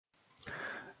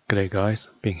G'day guys,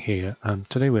 being here.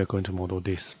 Today we're going to model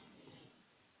this.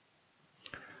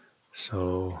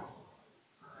 So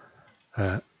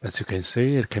as you can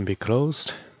see, it can be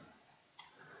closed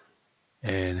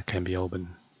and it can be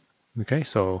open. Okay,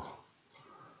 so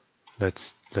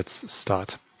let's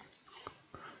start.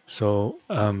 So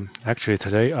actually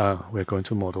today we're going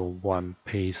to model one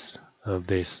piece of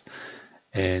this,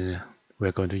 and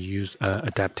we're going to use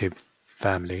adaptive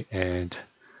family, and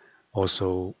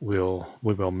also we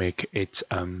will make it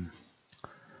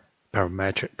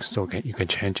parametric, so you can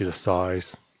change the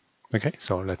size. Okay,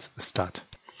 so let's start.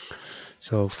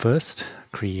 So first,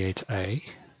 create a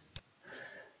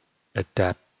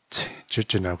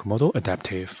generic model,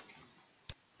 adaptive.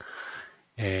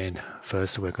 And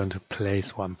first, we're going to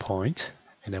place one point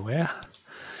anywhere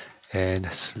and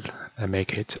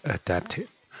make it adaptive.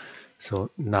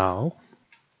 So now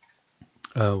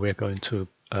we're going to,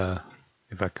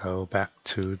 if I go back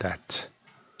to that,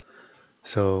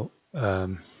 so let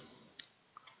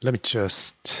me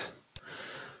just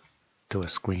do a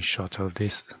screenshot of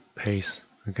this piece.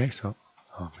 Okay, so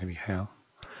maybe how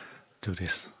do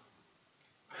this.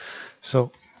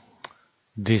 So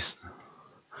this.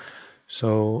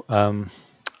 So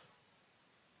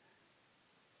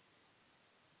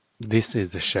this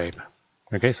is the shape.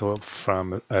 Okay, so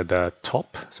from the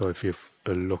top. So if you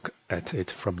look at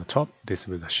it from the top, this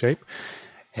is the shape,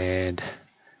 and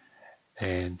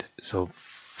so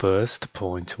first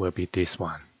point will be this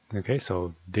one. Okay,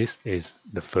 so this is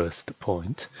the first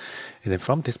point, and then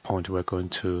from this point we're going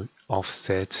to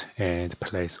offset and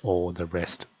place all the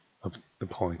rest of the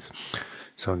points.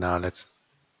 So now let's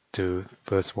do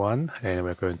first one, and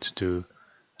we're going to do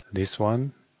this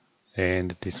one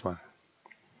and this one.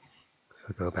 So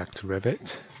go back to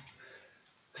Revit.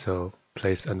 So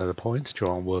place another point,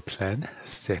 draw a world plan,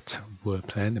 set world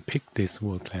plan, and pick this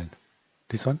world plan,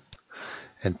 this one,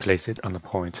 and place it on the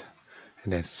point,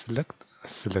 and then select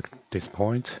this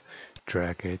point,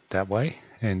 drag it that way,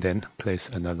 and then place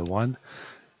another one,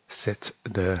 set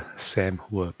the same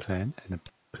world plan, and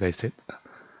place it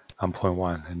on point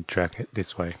one and drag it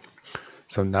this way.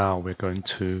 So now we're going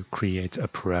to create a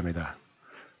parameter.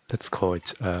 Let's call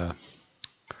it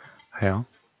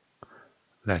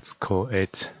let's call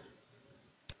it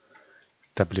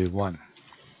W1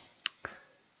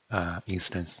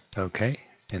 instance. Okay,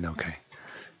 and okay.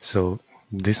 So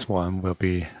this one will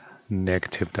be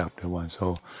negative W1.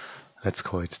 So let's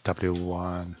call it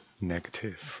W1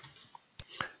 negative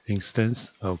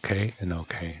instance. Okay, and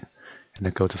okay. And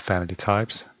then go to family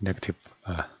types. Negative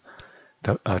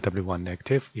W1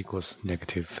 negative equals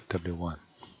negative W1.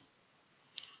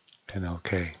 And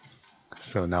okay.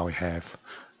 So now we have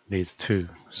these two.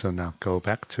 So now go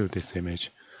back to this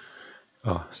image.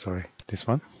 Oh, sorry, this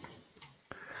one.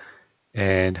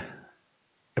 And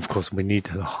of course we need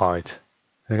the height.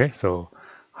 Okay, so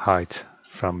height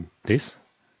from this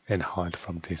and height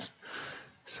from this.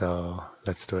 So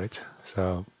let's do it.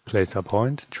 So place a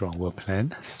point, draw world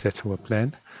plan, set world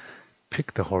plan,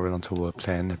 pick the horizontal world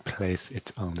plan and place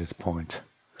it on this point.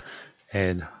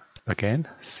 And again,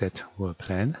 set world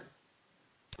plan,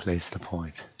 place the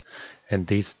point. And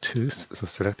these two, so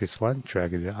select this one,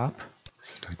 drag it up,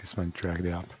 select this one, drag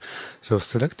it up. So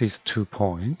select these 2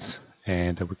 points,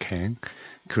 and we can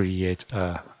create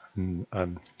a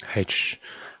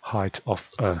height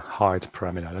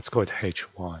parameter. Let's call it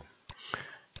h1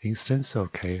 instance.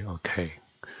 Okay, okay.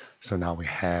 So now we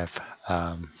have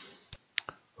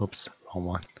oops, wrong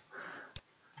one.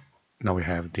 Now we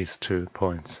have these 2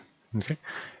 points. Okay,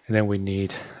 and then we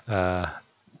need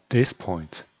this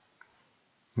point.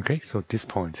 Okay, so this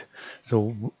point.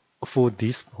 So for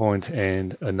this point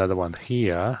and another one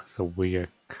here, so we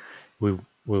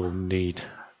will need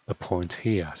a point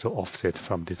here. So offset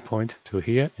from this point to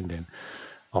here, and then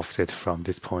offset from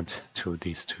this point to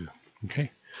these 2.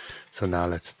 Okay, so now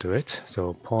let's do it.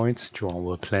 So point, draw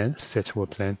world plan, set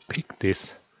world plan, pick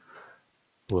this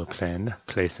world plan,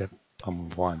 place it on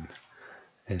 1,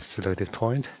 and select this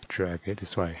point, drag it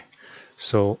this way.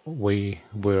 So we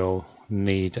will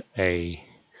need a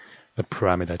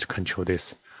parameter to control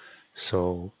this.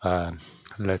 So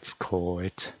let's call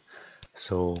it,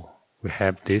 so we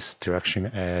have this direction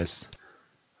as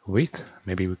width.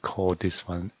 Maybe we call this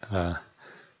one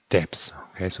depth.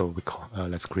 Okay, so we call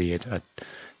let's create a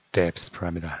depth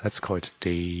parameter. Let's call it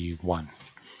D1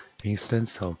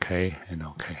 instance. Okay, and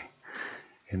okay.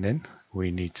 And then we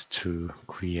need to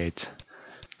create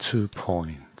 2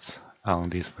 points on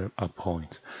this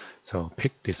point. So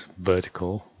pick this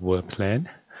vertical world plan,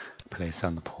 place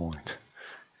on the point,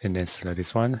 and then select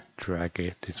this one, drag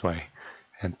it this way,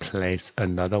 and place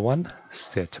another one,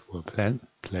 set world plan,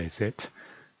 place it,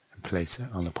 place it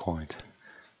on the point,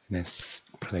 and then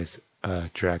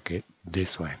drag it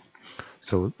this way.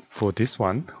 So for this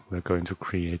one, we're going to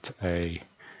create a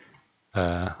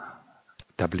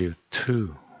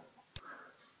W2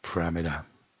 parameter.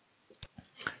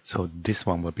 So this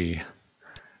one will be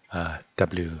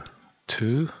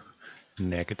W2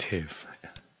 negative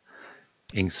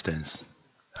instance.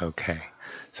 Okay,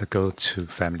 so go to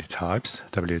family types,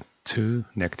 W2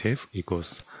 negative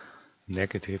equals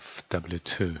negative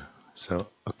W2. So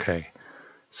okay,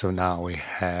 so now we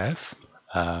have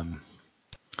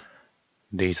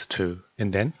these two,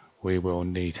 and then we will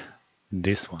need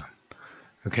this one.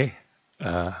 Okay,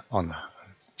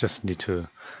 just need to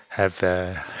have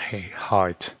a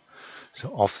height, so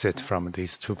offset from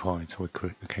these 2 points. We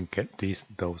can get these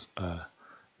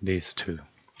two.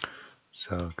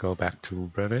 So go back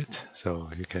to Revit. So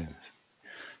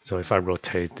if I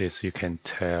rotate this, you can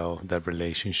tell the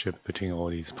relationship between all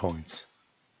these points,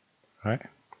 right?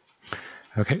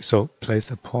 Okay, so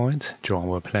place a point, draw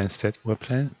work plan, set work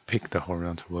plan, pick the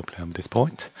horizontal work plan of this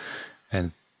point,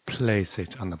 and place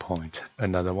it on the point.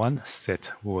 Another one,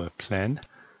 set work plan,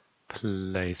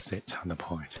 place it on the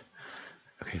point.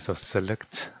 Okay, so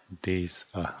select these,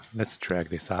 let's drag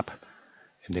this up,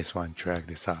 and this one, drag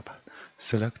this up.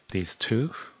 Select these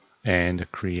two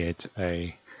and create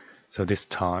so this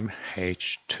time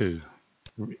H2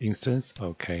 instance,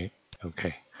 okay.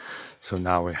 So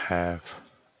now we have,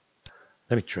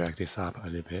 let me drag this up a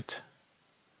little bit.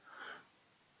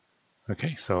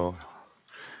 Okay, so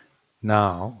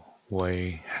now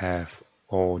we have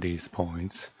all these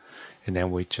points, and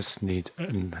then we just need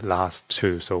last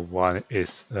two. So one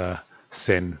is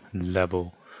same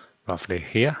level roughly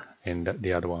here, and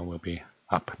the other one will be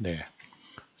up there.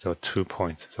 So 2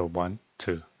 points, so 1,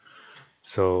 2.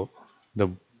 So the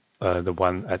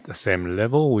one at the same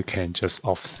level, we can just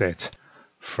offset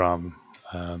from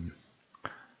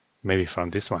maybe from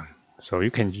this one. So you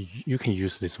can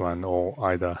use this one, or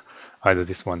either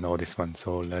this one or this one.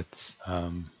 So let's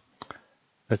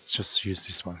just use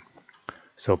this one.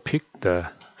 So pick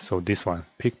this one.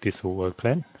 Pick this work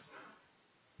plan.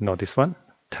 Not this one.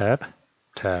 Tab.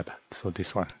 So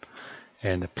this one,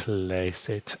 and place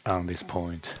it on this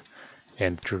point,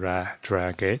 and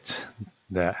drag it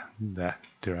that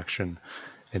direction,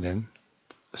 and then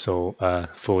so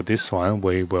for this one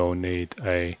we will need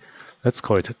let's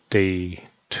call it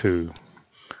D2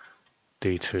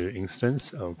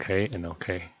 instance. Okay, and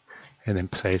then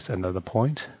place another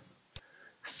point,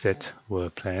 set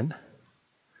work plan,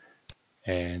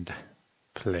 and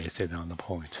place it on the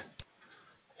point,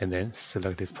 and then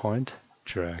select this point,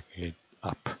 drag it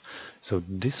up. So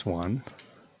this one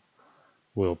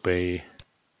will be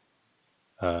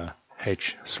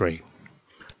H3.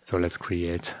 So let's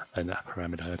create a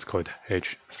parameter. Let's call it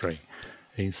H3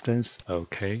 instance.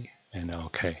 Okay, and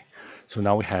okay. So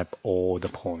now we have all the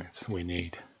points we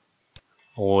need.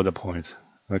 All the points.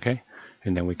 Okay,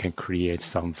 and then we can create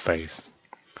some face.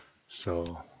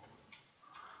 So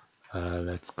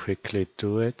let's quickly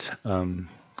do it.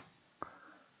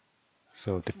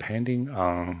 So depending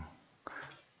on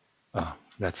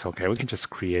that's okay. We can just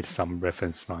create some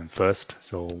reference line first.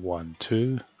 So 1,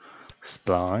 2,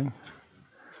 spline.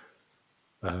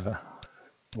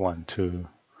 1, 2,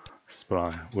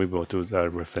 spline. We will do the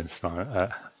reference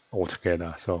line all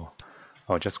together. So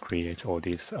I'll just create all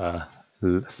these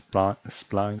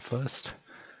spline first,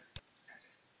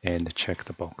 and check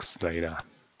the box later.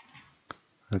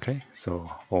 Okay, so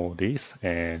all these,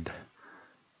 and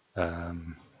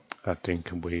I think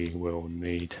we will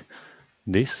need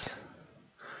this,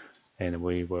 and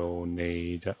we will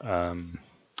need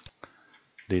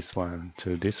this one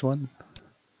to this one,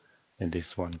 and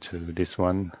this one to this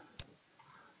one.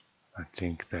 I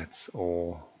think that's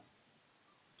all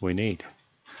we need.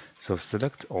 So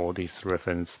select all these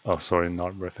reference,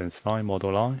 not reference line,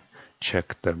 model line,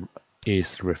 check the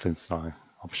is reference line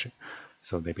option.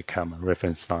 So they become a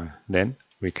reference line. Then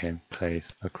we can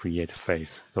place a create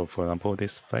face. So for example,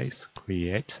 this face,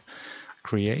 create,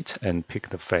 and pick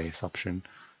the face option.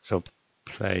 So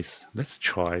place, let's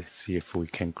try, see if we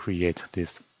can create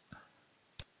this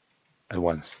at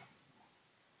once.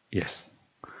 Yes,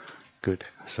 good.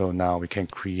 So now we can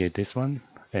create this one,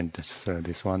 and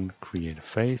this one, create a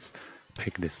face,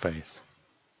 pick this face.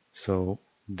 So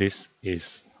this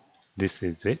is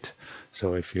it.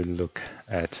 So if you look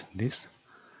at this,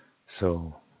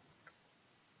 so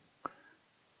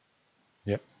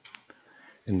yeah,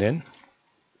 and then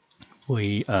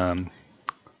we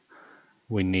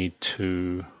need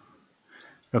to,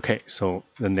 okay, so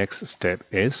the next step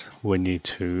is we need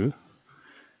to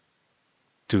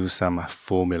do some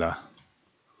formula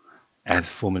add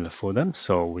formula for them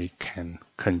so we can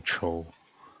control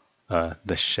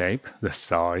the shape, the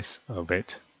size of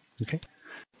it.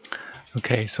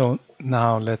 Okay, so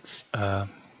now let's have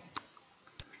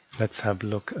a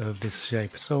look at this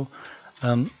shape. So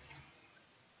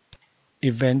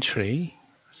eventually,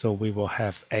 so we will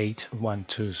have 8, 1,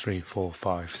 2, 3, 4,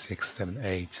 5, 6,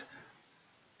 7,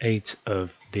 8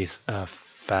 of this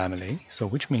family. So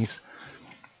which means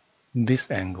this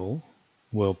angle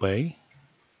will be,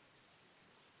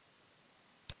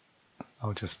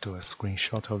 I'll just do a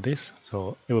screenshot of this.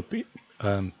 So it will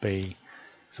be,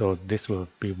 so this will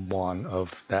be one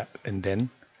of that, and then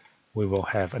we will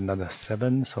have another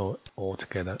 7, so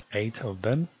altogether 8 of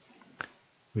them,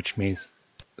 which means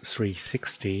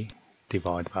 360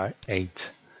 divided by 8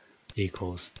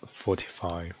 equals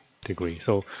 45 degrees.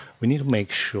 So we need to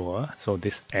make sure, so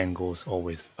this angle is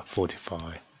always a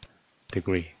 45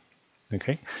 degree.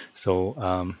 Okay,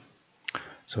 so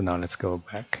so now let's go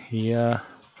back here.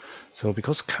 So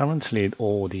because currently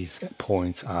all these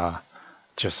points are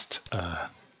just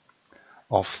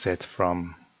offset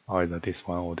from either this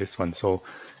one or this one, so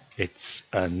it's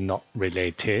not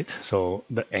related, so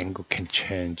the angle can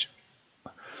change.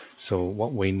 So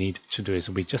what we need to do is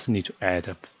we just need to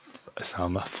add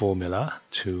some formula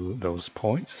to those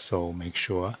points. So make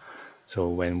sure, so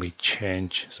when we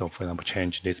change, so for example,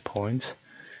 change this point,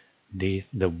 the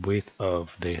width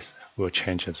of this will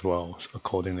change as well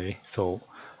accordingly. So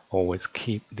always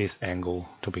keep this angle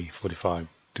to be 45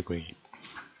 degrees.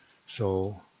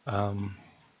 So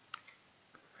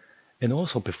and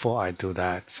also before I do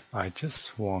that, I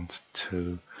just want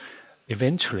to,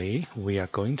 eventually we are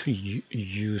going to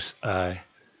use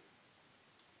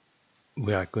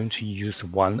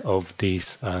one of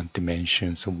these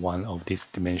dimensions.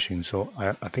 So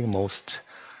I think most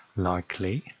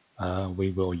likely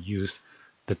we will use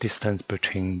the distance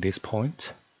between this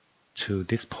point to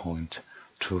this point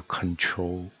to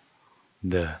control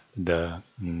the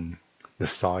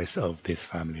size of this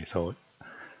family. So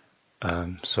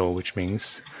so which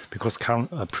means, because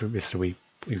previously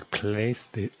we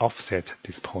placed the offset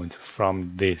this point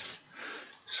from this,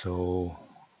 so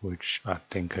which I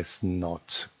think is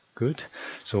not good.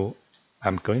 So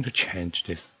I'm going to change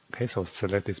this. Okay, so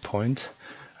select this point.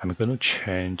 I'm going to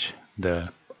change the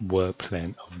work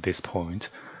plane of this point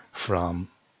from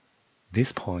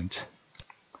this point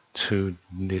to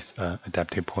this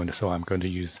adaptive point. So I'm going to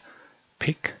use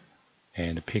pick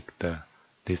and pick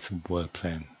this work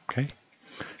plane. Okay,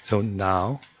 so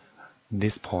now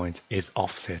this point is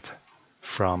offset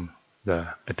from the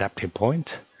adaptive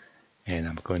point, and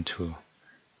I'm going to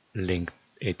link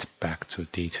it back to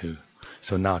D2.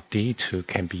 So now D2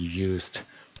 can be used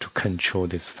to control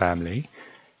this family,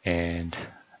 and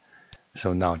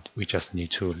so now we just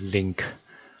need to link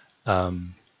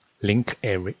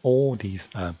all these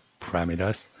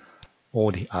parameters,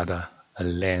 all the other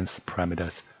length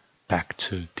parameters back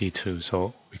to D2,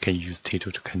 so we can use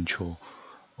D2 to control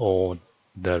all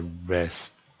the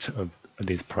rest of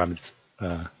these parameters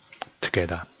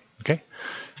together. Okay,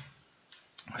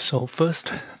 so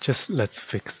first just let's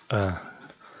fix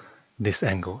this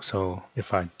angle. So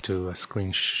if I do a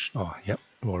screenshot, oh yep,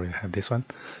 we already have this one.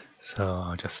 So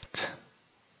I'll just,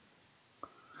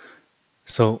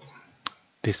 so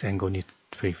this angle needs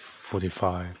to be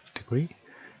 45 degrees,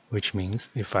 which means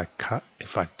if I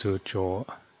do draw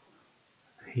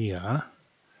here,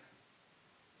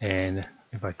 and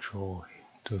if I draw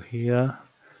to here,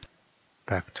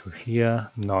 back to here,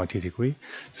 90 degrees.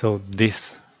 So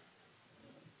this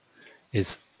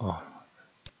is, oh,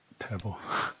 terrible.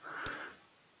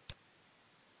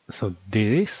 So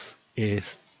this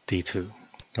is D2,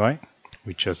 right?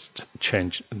 We just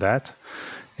change that.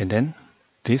 And then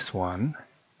this one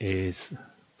is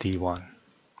D1.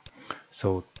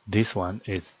 So this one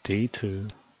is D2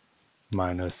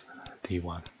 minus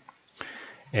D1.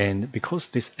 And because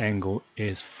this angle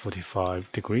is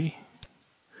 45 degrees,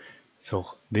 so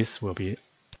this will be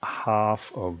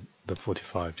half of the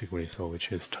 45 degrees, so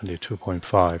which is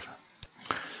 22.5.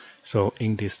 So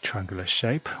in this triangular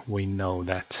shape, we know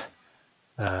that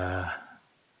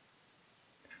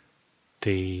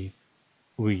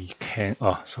we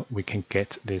can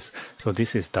get this. So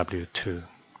this is W2.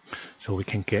 So we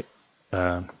can get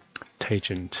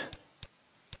tangent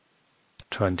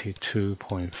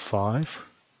 22.5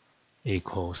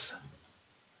 equals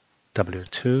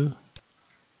W2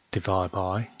 divided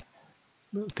by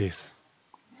this.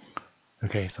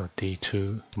 Okay, so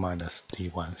D2 minus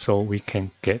D1. So we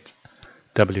can get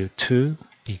W2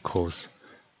 equals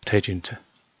tangent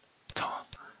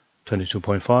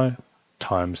 22.5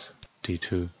 times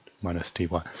D2 minus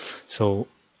D1. So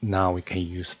now we can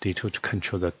use D2 to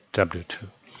control the W2.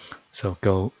 So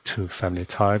go to family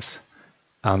types.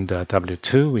 Under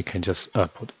W2, we can just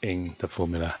put in the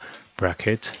formula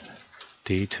bracket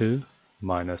D2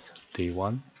 minus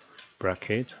D1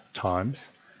 bracket times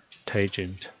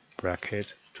tangent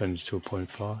bracket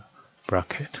 22.5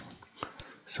 bracket.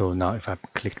 So now if I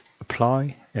click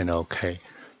apply and OK,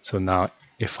 so now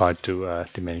if I do a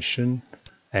dimension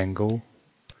angle,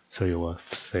 so you will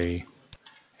see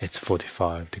it's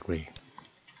 45 degree.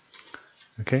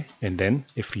 Okay, and then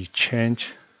if you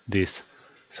change this,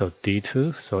 so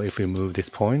D2, so if we move this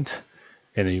point,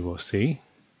 and you will see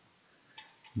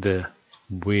the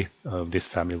width of this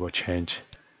family will change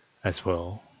as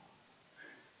well,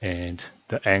 and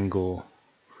the angle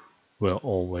will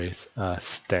always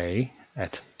stay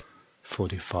at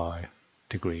 45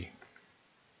 degree.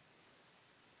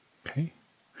 Okay,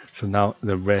 so now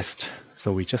the rest,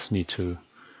 so we just need to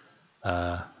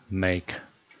make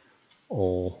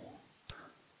or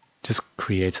just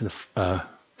create the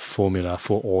formula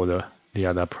for all the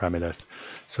other parameters.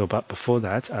 So but before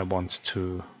that, I want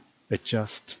to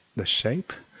adjust the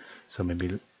shape. So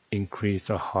maybe increase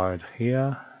the height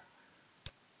here,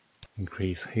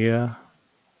 increase here,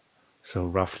 so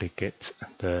roughly get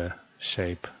the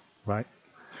shape right.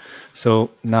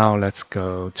 So now let's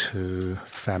go to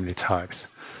family types.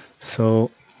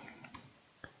 So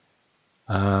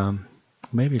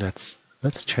maybe let's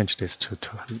change this to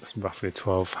roughly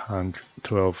 12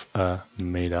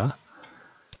 meter.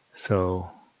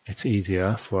 So it's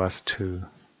easier for us to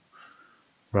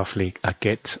roughly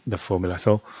get the formula.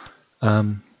 So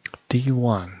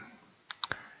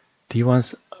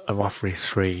D1's roughly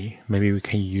 3. Maybe we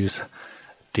can use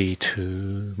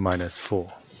D2 minus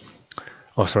 4.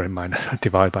 Oh, sorry, minus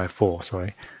divide by 4.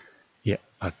 Sorry. Yeah,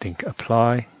 I think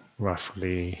apply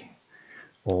roughly,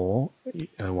 or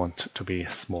I want to be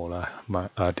smaller.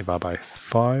 Divide by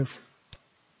 5.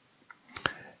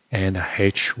 And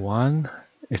H1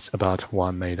 is about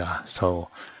 1 meter. So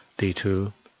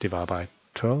D2 divided by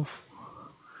 12.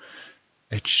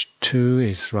 H2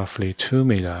 is roughly 2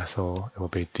 meters, so it will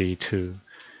be D2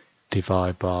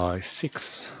 divided by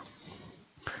 6.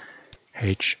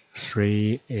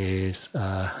 H3 is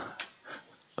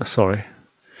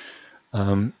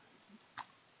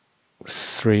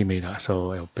 3 meters,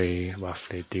 so it will be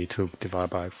roughly D2 divided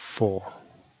by 4.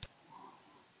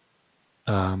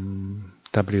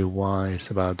 W1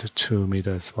 is about 2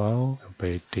 meters as well. It will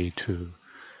be D2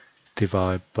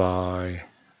 divided by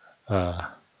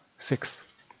 6.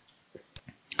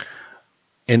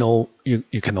 And all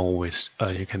you can always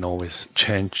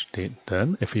change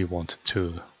them if you want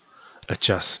to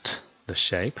adjust the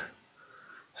shape.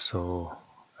 So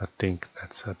I think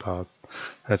that's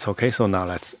okay. So now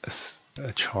let's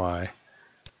try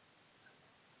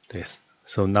this.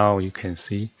 So now you can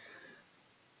see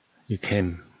you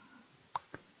can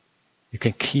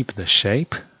keep the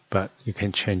shape, but you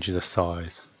can change the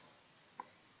size.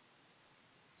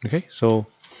 Okay, so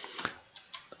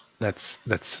that's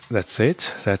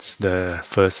it. That's the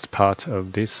first part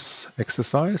of this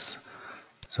exercise.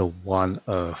 So one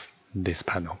of this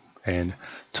panel, and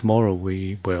tomorrow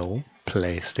we will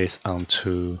place this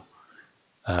onto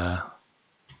an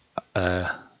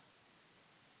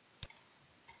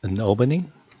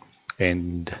opening,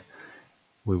 and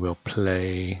we will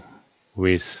play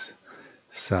with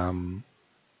some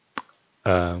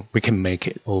we can make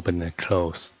it open and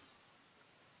close.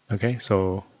 Okay,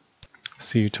 so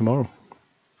see you tomorrow.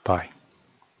 Bye.